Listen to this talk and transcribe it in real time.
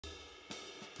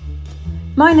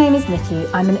My name is Nicki.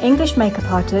 I'm an English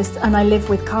makeup artist and I live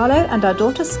with Carlo and our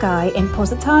daughter Sky in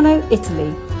Positano,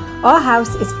 Italy. Our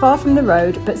house is far from the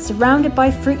road but surrounded by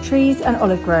fruit trees and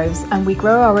olive groves, and we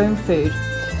grow our own food.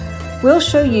 We'll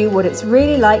show you what it's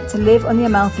really like to live on the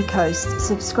Amalfi Coast.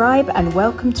 Subscribe and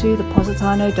welcome to the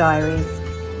Positano Diaries.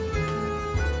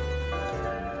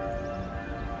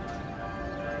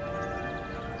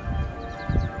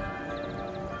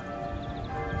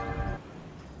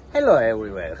 Hello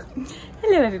everywhere.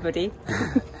 Hello everybody.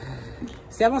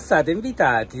 Siamo stati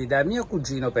invitati da mio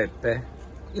cugino Peppe,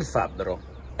 il fabbro.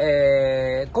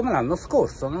 Come l'anno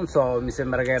scorso, non so, mi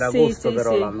sembra che era agosto,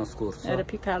 però l'anno scorso era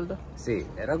più caldo. Sì,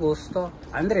 era agosto.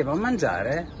 Andremo a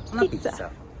mangiare una pizza.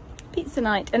 Pizza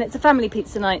night, and it's a family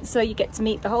pizza night, so you get to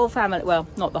meet the whole family. Well,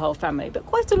 not the whole family, but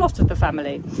quite a lot of the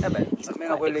family.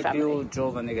 Almeno quelli più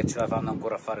giovani che ce la fanno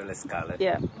ancora a fare le scale.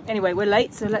 Yeah. Anyway, we're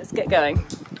late, so let's get going.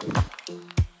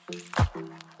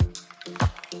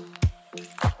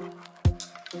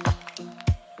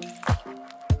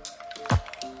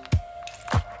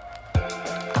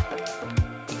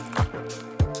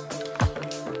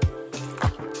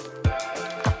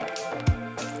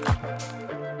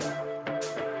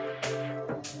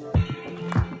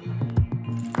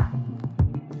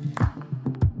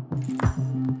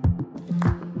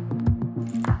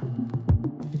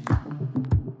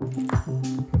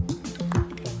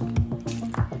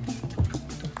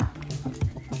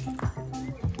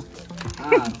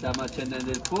 Stiamo accendendo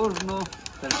il forno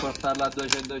per portarla a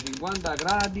 250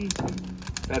 gradi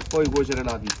per poi cuocere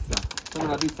la pizza. Se no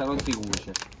la pizza non si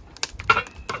cuoce.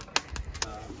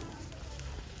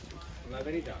 La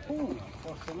verità,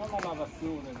 forse non ho la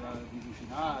passione di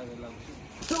cucinare, della cucina.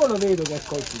 Solo vedo che è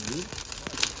così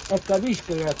e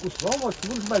capisco che a questo uomo si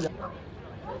può sbagliare.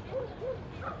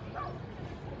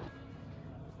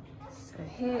 So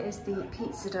here is the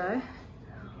pizza dough,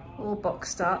 all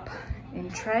boxed up in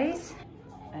trays.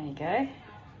 There you go.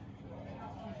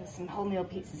 There's some wholemeal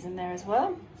pizzas in there as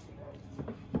well.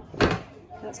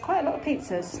 That's quite a lot of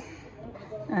pizzas.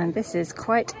 And this is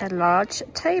quite a large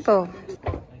table.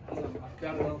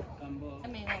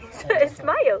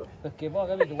 Smile! Perché poi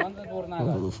capito quando torna a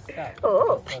casa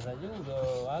cosa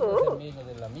aiuto anche se meno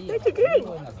della mia. What are you doing?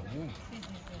 What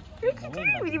are you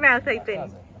doing with your mouth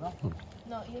open?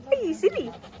 Are you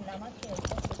silly?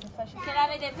 Se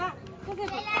l'avete fatto? Cosa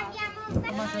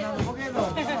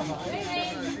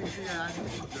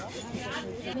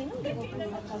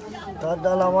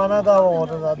Dalla mano da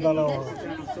ora,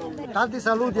 tanti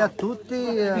saluti a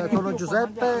tutti, sono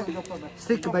Giuseppe,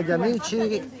 stick per gli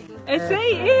amici. E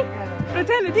sei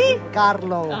fratello di?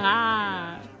 Carlo.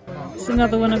 Ah. It's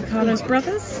another one of Carlo's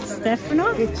brothers,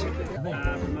 Stefano.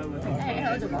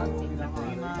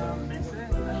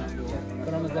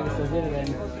 Però mi sa che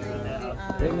stasera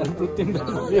vengono tutti in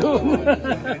versione.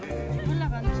 Con la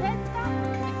pancetta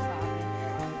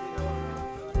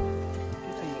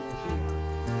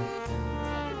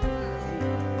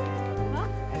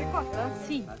e è ricotta?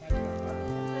 Sì.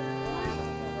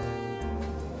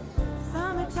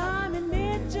 Summertime in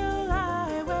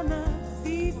mid-July when the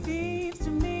sea seems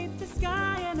to meet the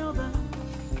sky and over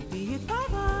the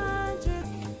 500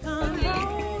 come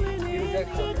rolling into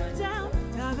town,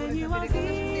 loving you all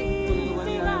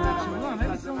easy love.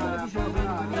 But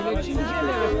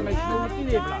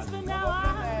now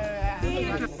I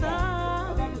see the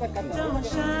sun don't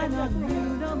shine on you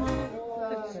no more.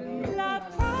 La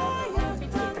praia,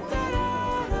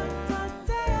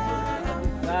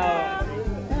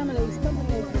 Families,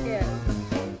 companies, yeah.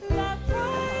 la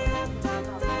praia,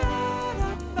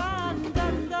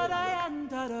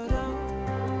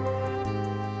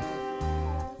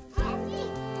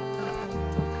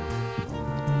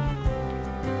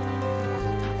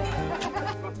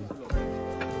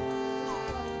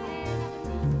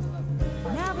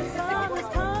 now the sun has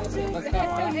come to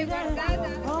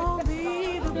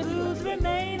only the blues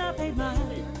remain. I paid my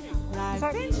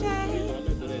life in chains.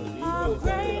 I'm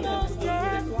gray most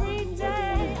every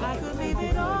day. I could leave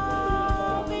it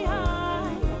all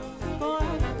behind for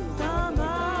some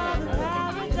other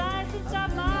paradise and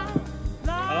start my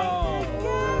life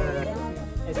again.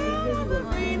 Down the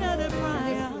Marina de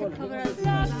Praia,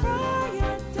 La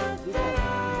Praia, da da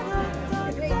da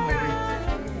da da.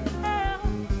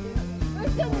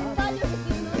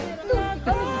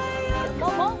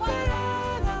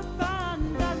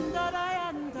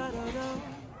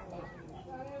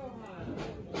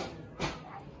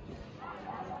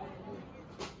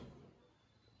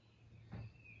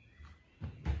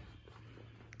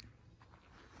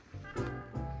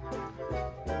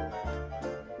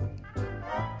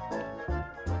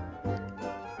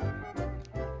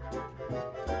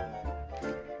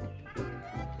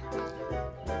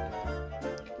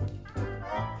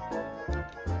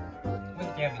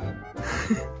 Chiami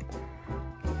tu.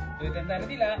 Dovete andare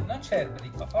di là, non c'è il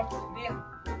di qua, forza, via.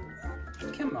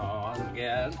 Come on,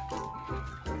 girl.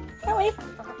 Away.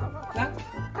 Là,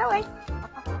 Away.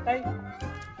 dai.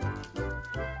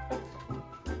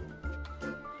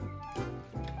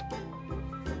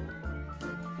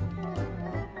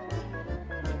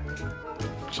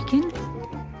 Chicken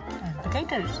and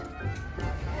potatoes.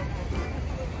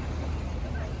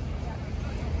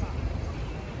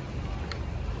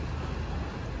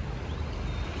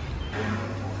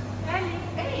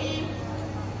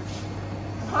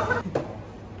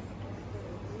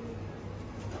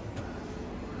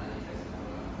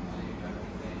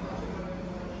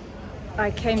 I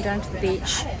came down to the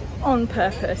beach on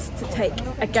purpose to take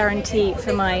a guarantee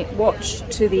for my watch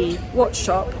to the watch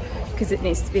shop because it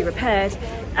needs to be repaired,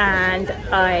 and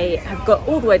I have got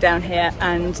all the way down here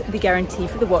and the guarantee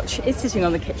for the watch is sitting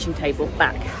on the kitchen table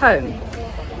back home.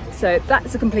 So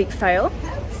that's a complete fail.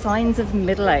 Signs of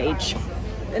middle age.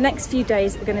 The next few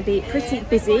days are going to be pretty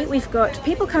busy. We've got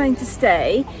people coming to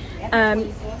stay.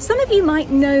 Some of you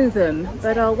might know them,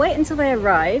 but I'll wait until they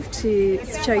arrive to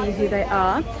show you who they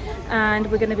are.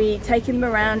 And we're going to be taking them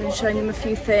around and showing them a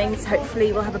few things.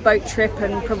 Hopefully we'll have a boat trip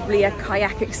and probably a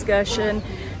kayak excursion,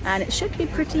 and it should be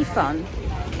pretty fun.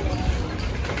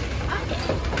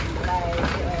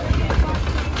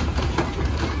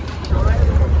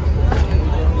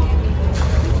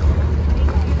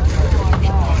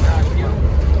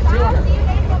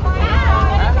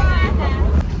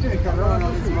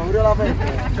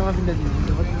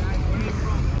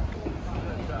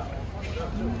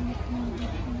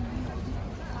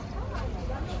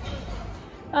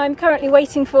 I'm currently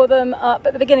waiting for them up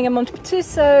at the beginning of Monte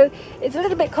Pertuso. It's a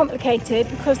little bit complicated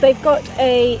because they've got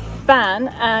a van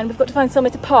and we've got to find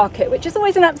somewhere to park it, which is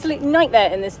always an absolute nightmare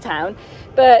in this town,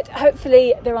 but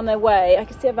hopefully they're on their way. I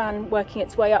can see a van working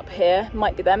its way up here,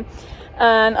 might be them,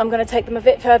 and I'm going to take them a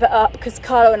bit further up because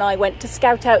Carlo and I went to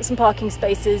scout out some parking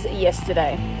spaces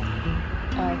yesterday.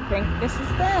 I think this is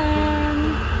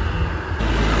them.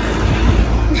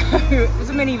 No, it's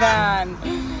a minivan.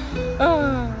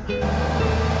 Oh.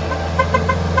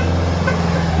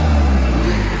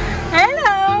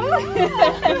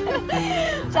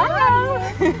 Ciao!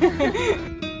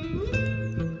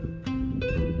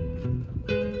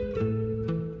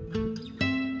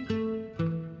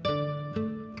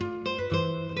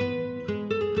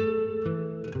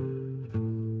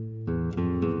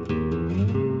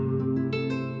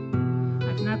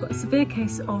 I've now got a severe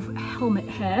case of helmet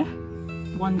hair.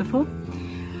 Wonderful.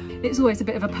 It's always a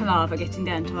bit of a palaver getting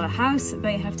down to our house.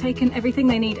 They have taken everything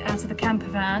they need out of the camper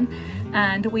van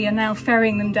and we are now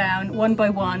ferrying them down one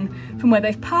by one from where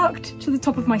they've parked to the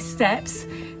top of my steps.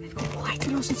 They've got quite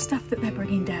a lot of stuff that they're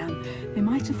bringing down. They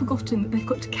might have forgotten that they've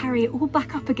got to carry it all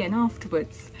back up again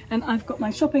afterwards. And I've got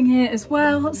my shopping here as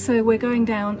well, so we're going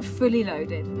down fully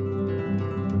loaded.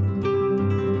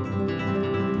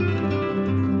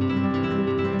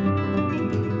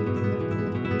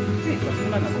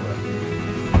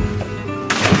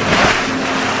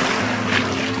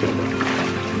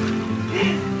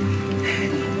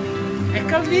 È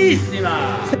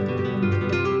caldissima!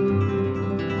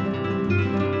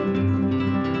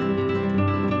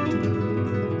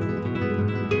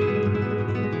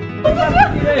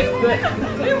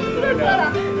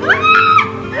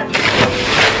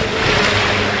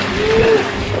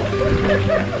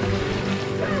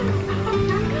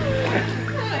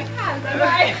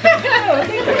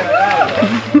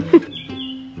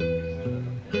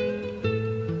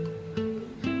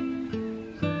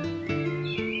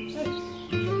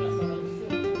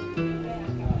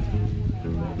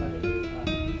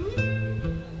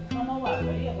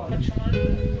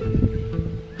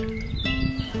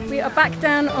 We are back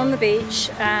down on the beach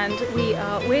and we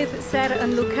are with Sara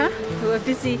and Luca, who are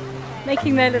busy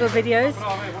making their little videos.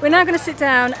 We're now going to sit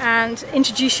down and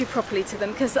introduce you properly to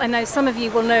them because I know some of you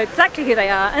will know exactly who they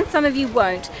are and some of you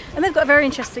won't, and they've got a very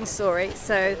interesting story,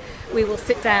 so we will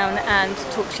sit down and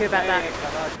talk to you about that.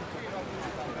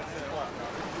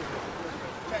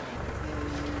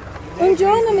 Un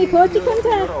giorno mi porti con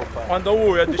te? Quando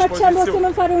vuoi, a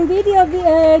Possiamo fare un video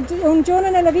un giorno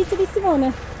nella vita di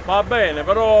Simone. Va bene,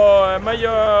 però è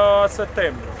meglio a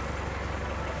settembre.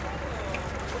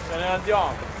 Se ne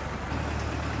andiamo.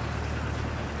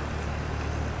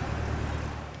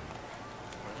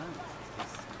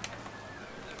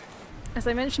 As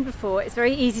I mentioned before, it's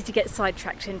very easy to get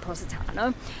sidetracked in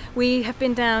Positano. We have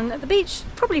been down at the beach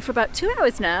probably for about 2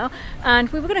 hours now, and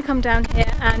we were going to come down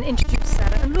here and introduce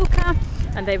Sara and Luca,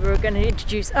 and they were going to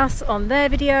introduce us on their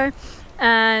video.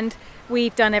 and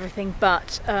we've done everything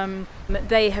but.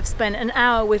 They have spent an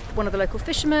hour with one of the local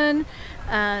fishermen,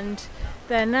 and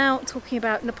they're now talking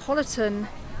about Neapolitan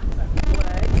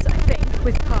words, I think,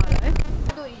 with Carlo.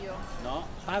 Pago io. No,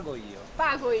 pago io.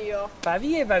 Pago io.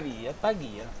 Pavia, paglia.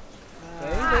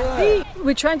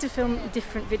 We're trying to film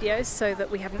different videos so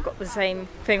that we haven't got the same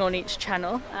thing on each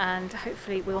channel, and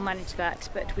hopefully we'll manage that,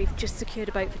 but we've just secured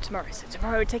a boat for tomorrow, so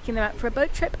tomorrow we're taking them out for a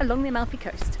boat trip along the Amalfi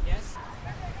Coast. Yes.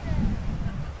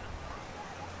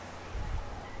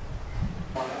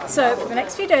 So for the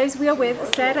next few days we are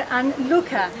with Sara and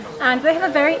Luca, and they have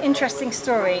a very interesting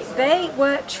story. They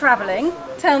were travelling.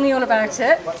 Tell me all about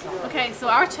it. Okay, so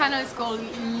our channel is called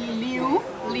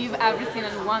Live Everything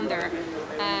and Wonder,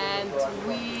 and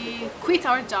we quit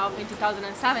our job in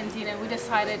 2017 and we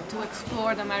decided to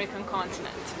explore the American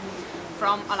continent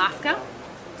from Alaska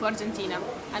to Argentina,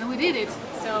 and we did it.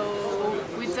 So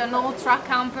with an old truck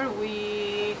camper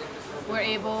we were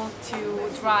able to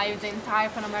drive the entire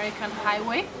Pan-American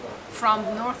highway from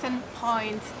northern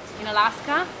point in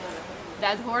Alaska,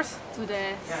 Dead Horse, to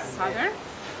the southern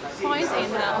point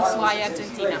in Ushuaia,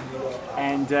 Argentina.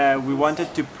 And we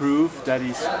wanted to prove that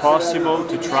it's possible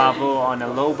to travel on a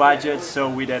low budget, so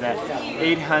we did an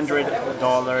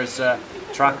 $800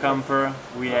 truck camper.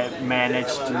 We had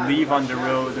managed to live on the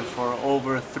road for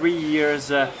over 3 years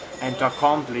and to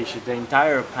accomplish the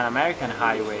entire Pan American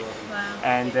highway. Wow.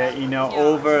 And you know,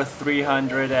 over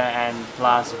 300 and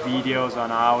plus videos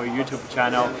on our YouTube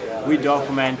channel. We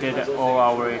documented all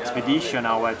our expedition,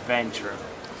 our adventure.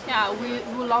 Yeah, we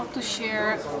love to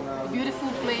share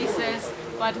beautiful places,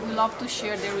 but we love to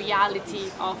share the reality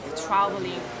of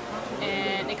traveling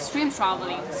and extreme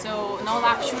traveling. So no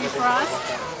luxury for us,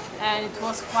 and it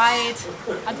was quite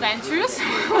adventurous.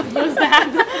 Use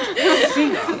that.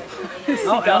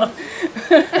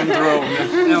 And drone.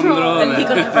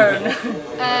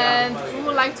 And we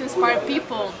would like to inspire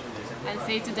people and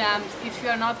say to them, if you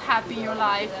are not happy in your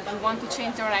life, you want to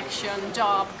change direction,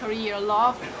 job, career,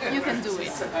 love, you can do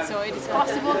it. So it is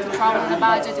possible to travel on a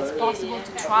budget, it's possible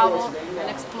to travel and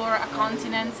explore a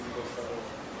continent,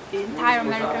 the entire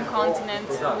American continent,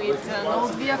 with an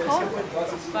old vehicle.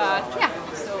 But yeah,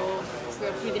 so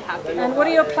we're pretty happy. And what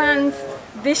are your plans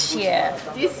this year?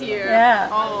 This year? Yeah.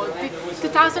 Oh,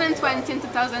 2020 and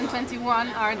 2021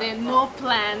 are the no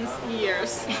plans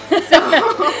years. So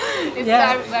it's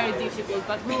very, very difficult,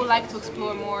 but we would like to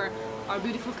explore more our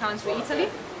beautiful country, Italy.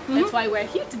 That's why we're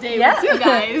here today with you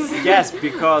guys. Yes,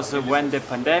 because when the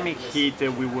pandemic hit,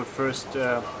 we were first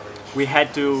we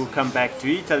had to come back to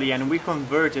Italy, and we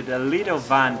converted a little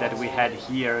van that we had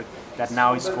here that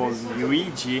now is called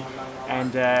Luigi,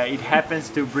 and it happens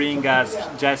to bring us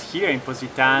just here in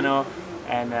Positano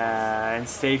and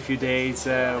stay a few days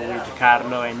with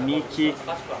Carlo and Nicki,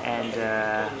 and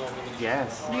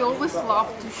yes. We always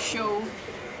love to show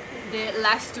the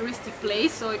less touristic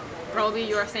place, so probably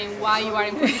you are saying why you are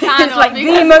in Positano. It's like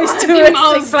the most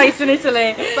touristic place in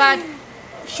Italy. But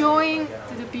showing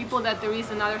to the people that there is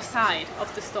another side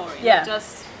of the story, not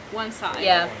just one side.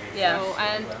 Yeah. So,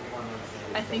 and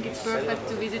I think it's perfect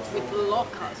to visit with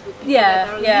locals, with people that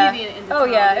are living in the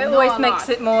town. It always makes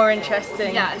it more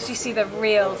interesting. Yes. You see the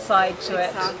real side to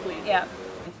Exactly. it. Yeah.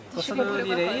 Cosa devo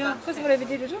dire io? Cosa volevi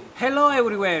dire tu? Hello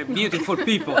everywhere, beautiful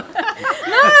people.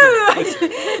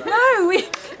 No, we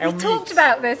talked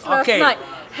about this last night.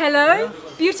 Hello,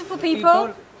 beautiful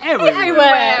people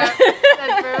everywhere.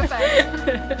 That's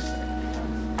perfect.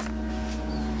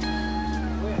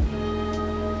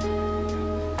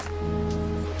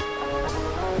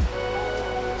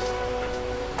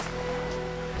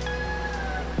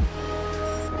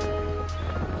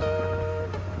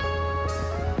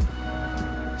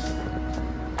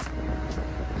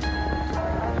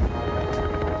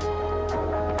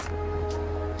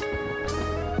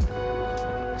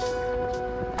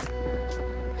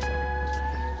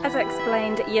 As I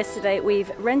explained yesterday,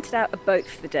 we've rented out a boat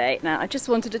for the day. Now, I just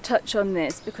wanted to touch on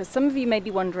this because some of you may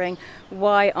be wondering,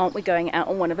 why aren't we going out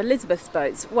on one of Elizabeth's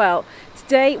boats? Well,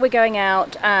 today we're going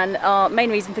out, and our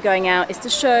main reason for going out is to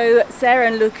show Sara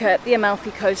and Luca the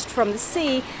Amalfi Coast from the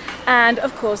sea. And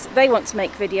of course, they want to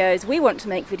make videos, we want to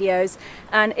make videos,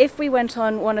 and if we went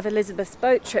on one of Elizabeth's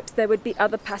boat trips, there would be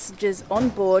other passengers on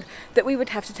board that we would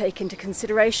have to take into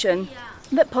consideration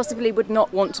that possibly would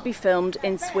not want to be filmed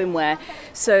in swimwear.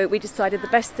 So we decided the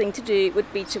best thing to do would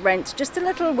be to rent just a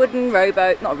little wooden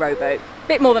rowboat, not a rowboat, a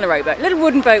bit more than a rowboat, a little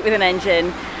wooden boat with an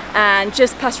engine, and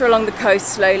just pass her along the coast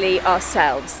slowly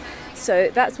ourselves. So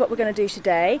that's what we're going to do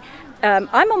today.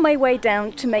 I'm on my way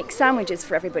down to make sandwiches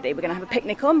for everybody. We're going to have a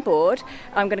picnic on board.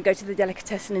 I'm going to go to the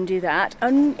delicatessen and do that.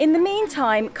 And in the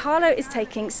meantime, Carlo is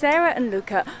taking Sara and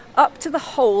Luca up to the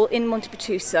hole in Monte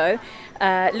Pertuso.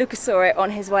 Luca saw it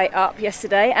on his way up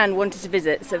yesterday and wanted to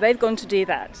visit, so they've gone to do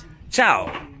that.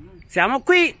 Ciao, siamo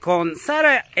qui con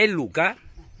Sara e Luca.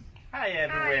 Hi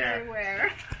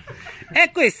everywhere.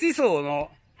 E questi sono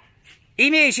i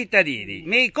miei cittadini, i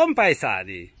miei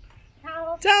compaesani.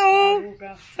 Ciao!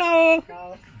 Ciao!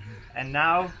 Ciao! And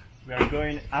now we are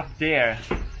going up there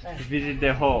to visit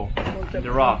the hole,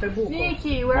 the rock.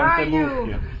 Nicki, where are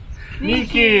you?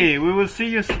 Nicki, we will see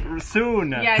you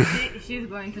soon. Yeah, she's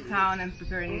going to town and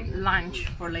preparing lunch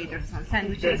for later, some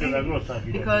sandwiches,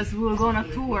 because we will go on a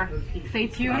tour. Stay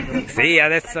tuned. Sì,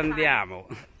 adesso andiamo.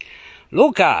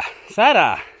 Luca,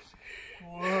 Sara,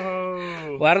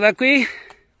 Wow. guarda qui.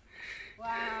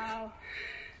 Wow.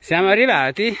 Siamo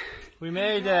arrivati We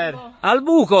made it. al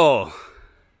buco.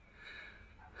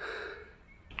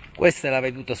 Questa è la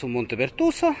veduta sul Monte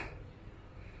Pertuso.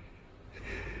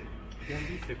 Abbiamo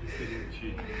visto queste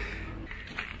luci.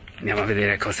 Andiamo a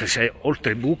vedere cosa c'è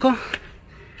oltre il buco.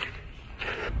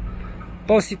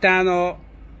 Positano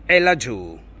è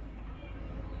laggiù.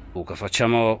 Luca,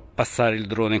 facciamo passare il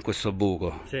drone in questo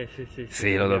buco.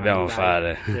 Sì, lo dobbiamo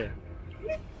fare. Sì.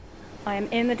 I am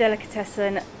in the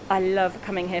delicatessen. I love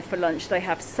coming here for lunch. They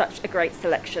have such a great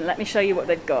selection. Let me show you what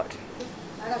they've got.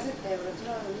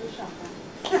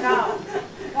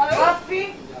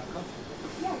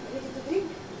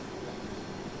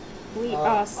 We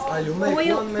asked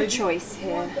oil for choice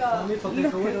here. Look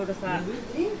at all of that.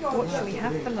 What should we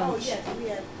have for lunch?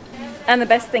 And the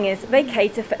best thing is they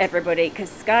cater for everybody, because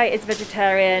Sky is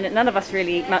vegetarian, none of us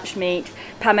really eat much meat.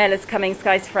 Pamela's coming,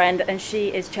 Sky's friend, and she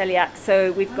is celiac,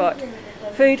 so we've got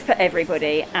food for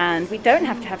everybody, and we don't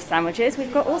have to have sandwiches.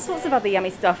 We've got all sorts of other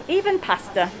yummy stuff, even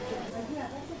pasta.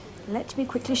 Let me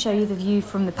quickly show you the view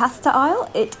from the pasta aisle.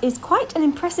 It is quite an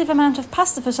impressive amount of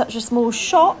pasta for such a small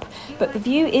shop, but the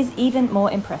view is even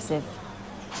more impressive.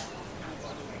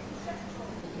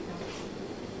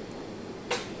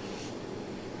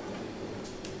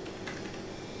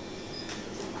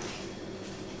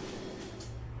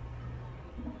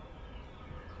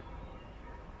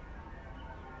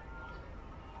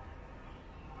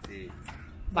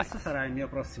 Questo sarà il mio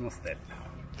prossimo step.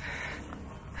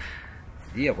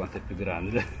 Dio, quanto è più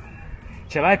grande.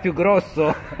 Ce l'hai più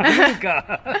grosso?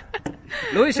 Luca!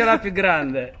 Lui ce l'ha più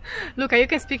grande. Luca, you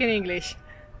can speak in English.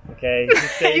 Okay,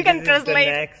 You can this translate.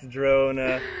 is the next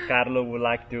drone Carlo would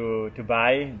like to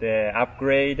buy, the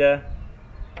upgrade.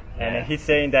 And he's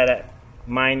saying that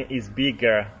mine is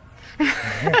bigger.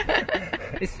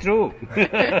 It's true.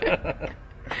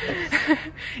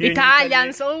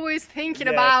 Italians always thinking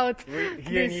about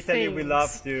here in these Italy we things.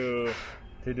 love to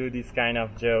do this kind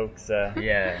of jokes.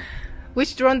 Yeah.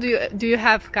 Which drone do you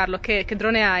have, Carlo? Che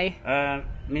drone hai?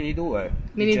 Mini 2.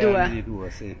 Mini DJI 2. Mini 2,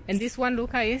 sì. And this one,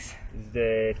 Luca, is? It's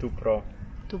the 2 Pro.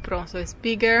 2 Pro, so it's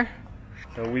bigger.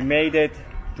 So we made it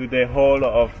to the hole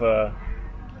of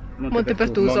Monte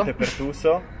Pertuso. Monte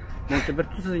Pertuso. Monte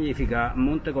Pertuso significa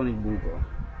monte con il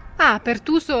buco. Ah,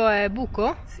 Pertuso è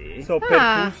buco? Sì. So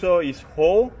Pertuso is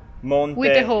hole, Monte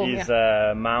With the hole, is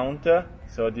mount.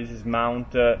 So this is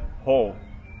Mount Hole.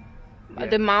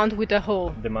 The mount with a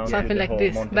hole. The mount Something with like the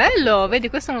this. hole, Monte Bello, vedi,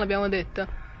 questo non l'abbiamo detto.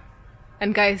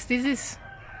 And guys, this is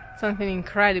something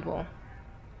incredible.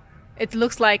 It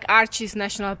looks like Arches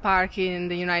National Park in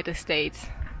the United States.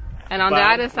 And on the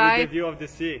other with the side... view of the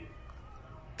sea.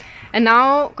 And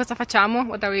now, cosa facciamo?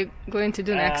 What are we going to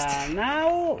do next?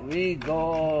 Now we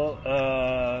go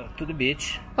to the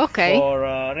beach. Okay. Or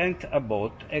rent a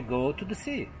boat and go to the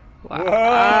sea. Wow.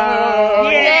 Oh,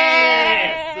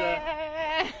 Yeah!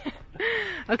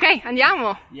 Ok,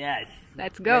 andiamo. Yes.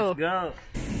 Let's go. Let's go.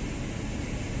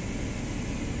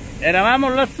 Eravamo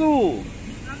lassù.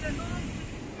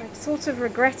 I'm sort of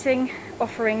regretting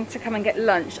offering to come and get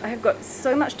lunch. I have got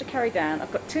so much to carry down.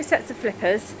 I've got 2 sets of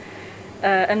flippers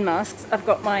and masks. I've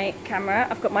got my camera,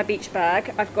 I've got my beach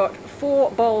bag, I've got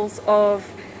 4 bowls of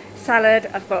salad,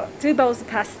 I've got 2 bowls of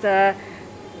pasta,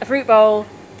 a fruit bowl,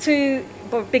 2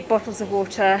 big bottles of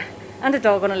water, and a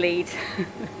dog on a lead.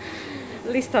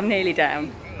 At least I'm nearly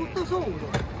down. Tutto solo.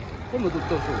 Come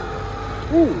tutto solo?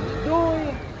 1,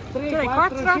 2, 3, 4,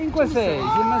 5, 6.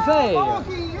 Siamo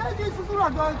 6.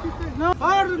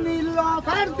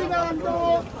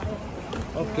 Ferdinando!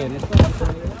 Ok,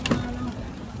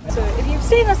 So if you've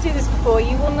seen us do this before,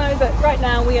 you will know that right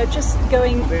now we are just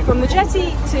going from the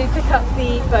jetty to pick up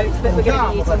the boat that we're going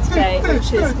to be using today,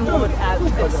 which is moored out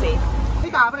at sea.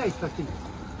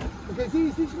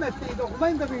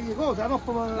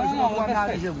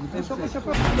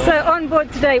 So on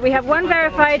board today we have one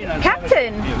verified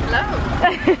captain.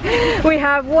 Hello. We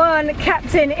have one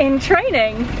captain in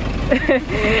training,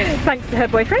 thanks to her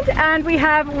boyfriend, and we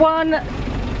have one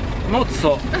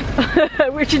Mozzo.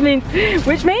 which means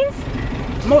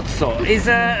Mozzo is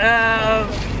a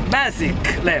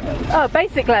basic level. Oh,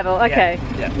 basic level. Okay.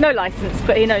 Yeah. No license,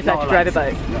 but he knows how to drive a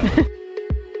boat. No.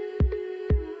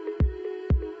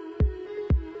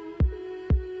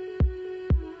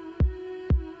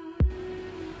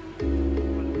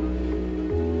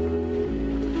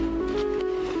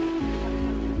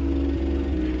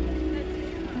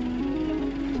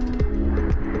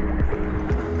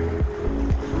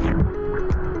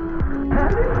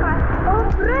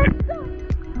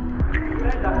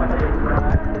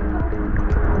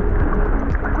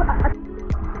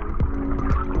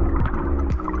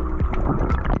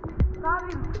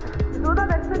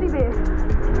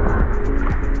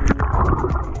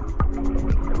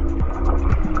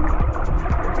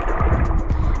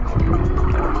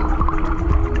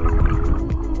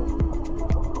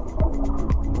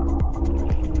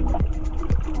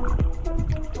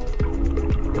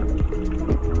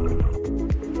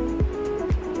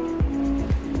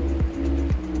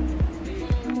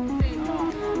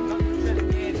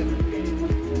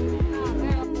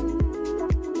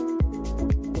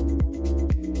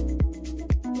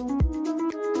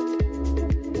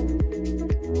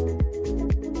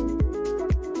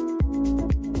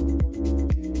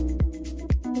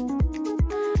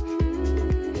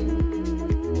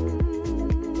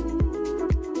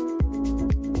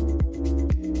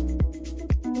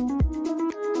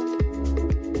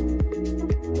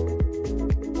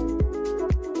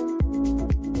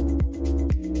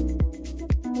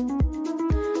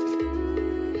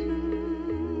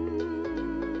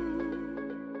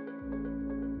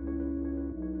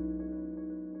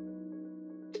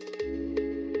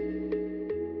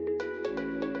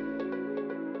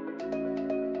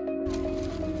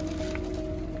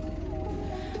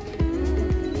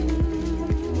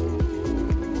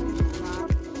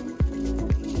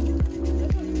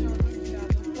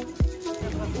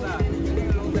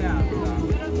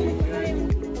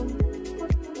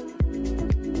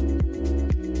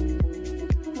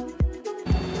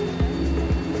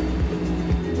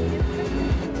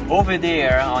 Over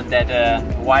there on that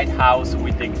white house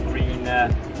with the green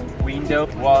window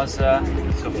was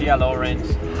Sophia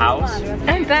Loren's house.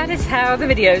 And that is how the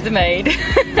videos are made.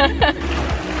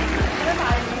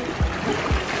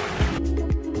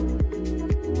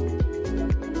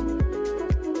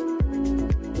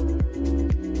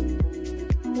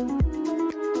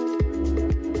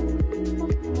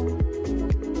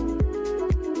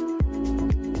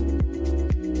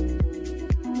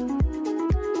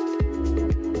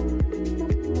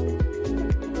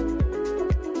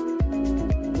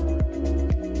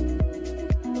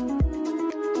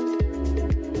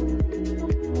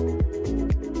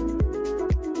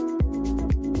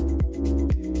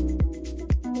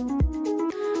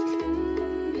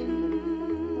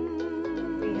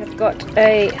 Got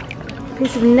a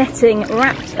piece of netting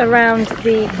wrapped around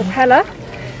the propeller.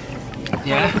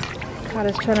 Yeah.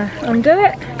 Carlo's trying to undo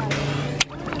it.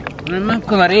 Non è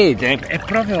manco la rete, è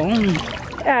proprio un...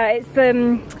 It's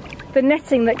the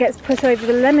netting that gets put over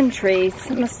the lemon trees.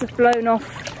 It must have blown off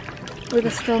with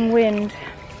a strong wind.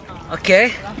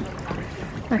 Okay.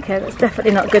 Okay, that's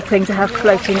definitely not a good thing to have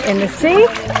floating in the sea.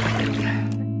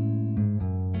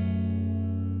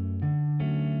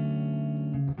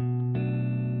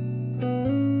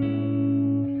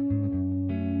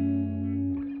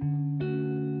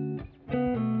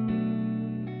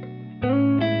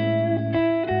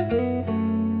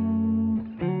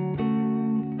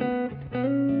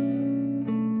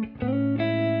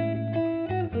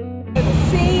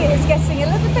 Getting a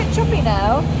little bit choppy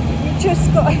now. We've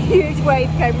just got a huge wave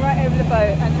came right over the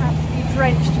boat and absolutely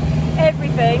drenched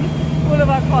everything. All of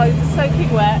our clothes are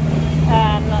soaking wet,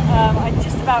 and I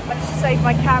just about managed to save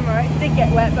my camera. It did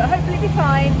get wet, but hopefully it'll be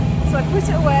fine. So I put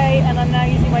it away and I'm now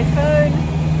using my phone,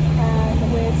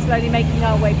 and we're slowly making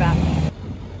our way back.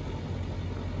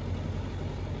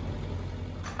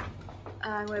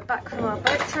 And we're back from our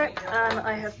boat trip, and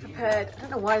I have prepared, I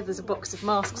don't know why there's a box of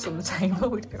masks on the table,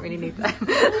 we don't really need them.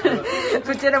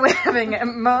 For dinner we're having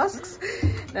masks.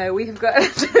 No, we have got,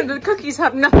 the cookies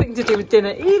have nothing to do with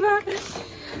dinner either.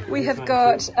 We have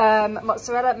got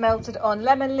mozzarella melted on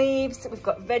lemon leaves, we've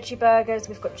got veggie burgers,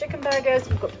 we've got chicken burgers,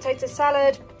 we've got potato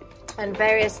salad, and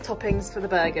various toppings for the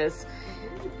burgers.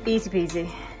 Easy peasy.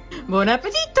 Buon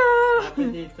appetito!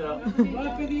 Buon appetito! Buon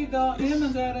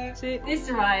appetito! So this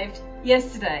arrived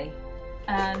yesterday,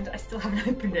 and I still haven't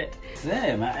opened it.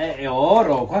 Sì, ma è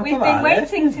oro, quanto We've vale? been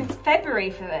waiting since February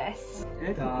for this.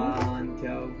 Tanti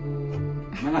auguri.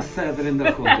 Ma la stai prendendo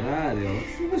al contrario? Che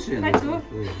stai facendo? Fai tu.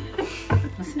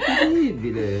 Ma sei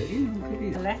terribile, io non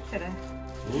capisco. Lettere.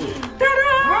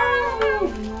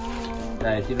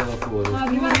 Dai, tiralo fuori. Ma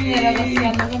prima non era così,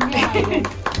 hanno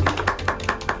cambiato.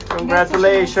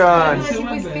 Congratulations! Si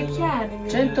puoi specchiare.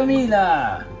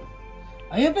 100.000!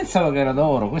 Ma io pensavo che era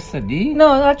d'oro, questo è di?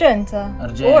 No, argento.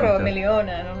 Argento. Oro,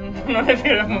 milione, non è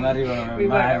vero. Non arrivano We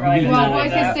mai. were right. Ma poi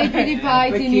se sei più di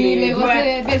Python, le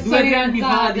cose persone 2 o 3 anni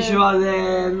fa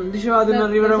dicevate non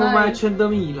arriveremo mai a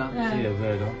 100.000. Sì, è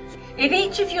vero. If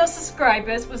each of your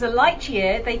subscribers was a light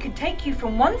year, they could take you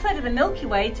from one side of the Milky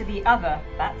Way to the other.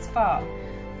 That's far.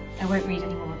 I won't read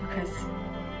anymore because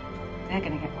they're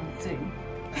going to get one soon.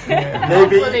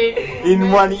 Maybe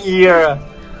in 1 year.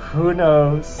 Who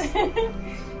knows?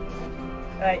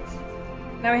 Right.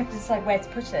 Now we have to decide where to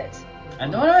put it. E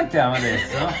dove lo mettiamo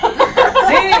adesso?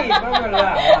 Sì, proprio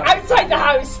là. Outside the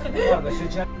house. Guarda, c'è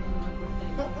già...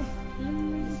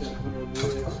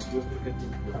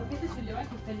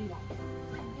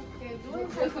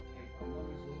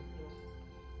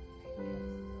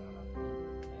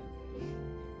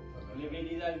 Le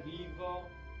vedi dal vivo?